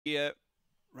Here,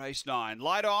 race 9.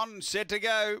 Light on, set to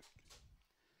go.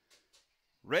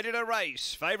 Ready to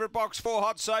race. Favourite box 4,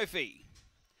 Hot Sophie.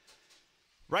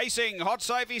 Racing, Hot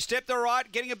Sophie step to right,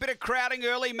 getting a bit of crowding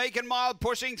early. Meek and Mild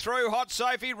pushing through. Hot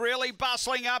Sophie really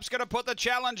bustling up's going to put the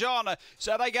challenge on.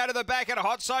 So they go to the back, and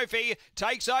Hot Sophie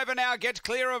takes over now, gets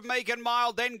clear of Meek and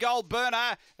Mild, then Gold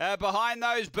Burner. Behind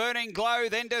those, Burning Glow,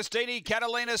 then Destiny,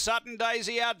 Catalina, Sutton,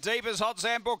 Daisy out deep as Hot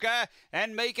Zambuca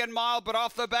and Meek and Mild, but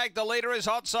off the back, the leader is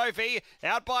Hot Sophie.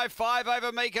 Out by 5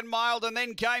 over Meek and Mild, and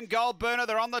then came Gold Burner.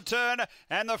 They're on the turn,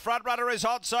 and the front runner is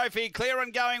Hot Sophie. Clear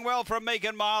and going well from Meek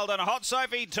and Mild, and Hot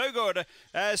Sophie too good.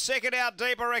 Second out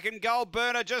deep, I reckon, Gold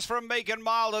Burner just from Meek and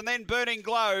Mild, and then Burning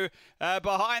Glow.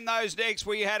 Behind those next,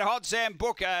 we had Hot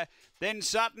Zambuca, then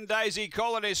Sutton, Daisy,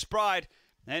 calling his Sprite,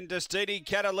 and Destiny,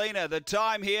 Catalina. The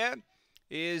time here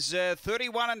is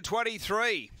 31 and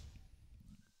 23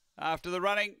 after the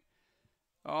running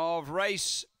of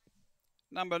race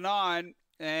number 9,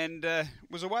 and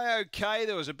was away okay.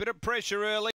 There was a bit of pressure early.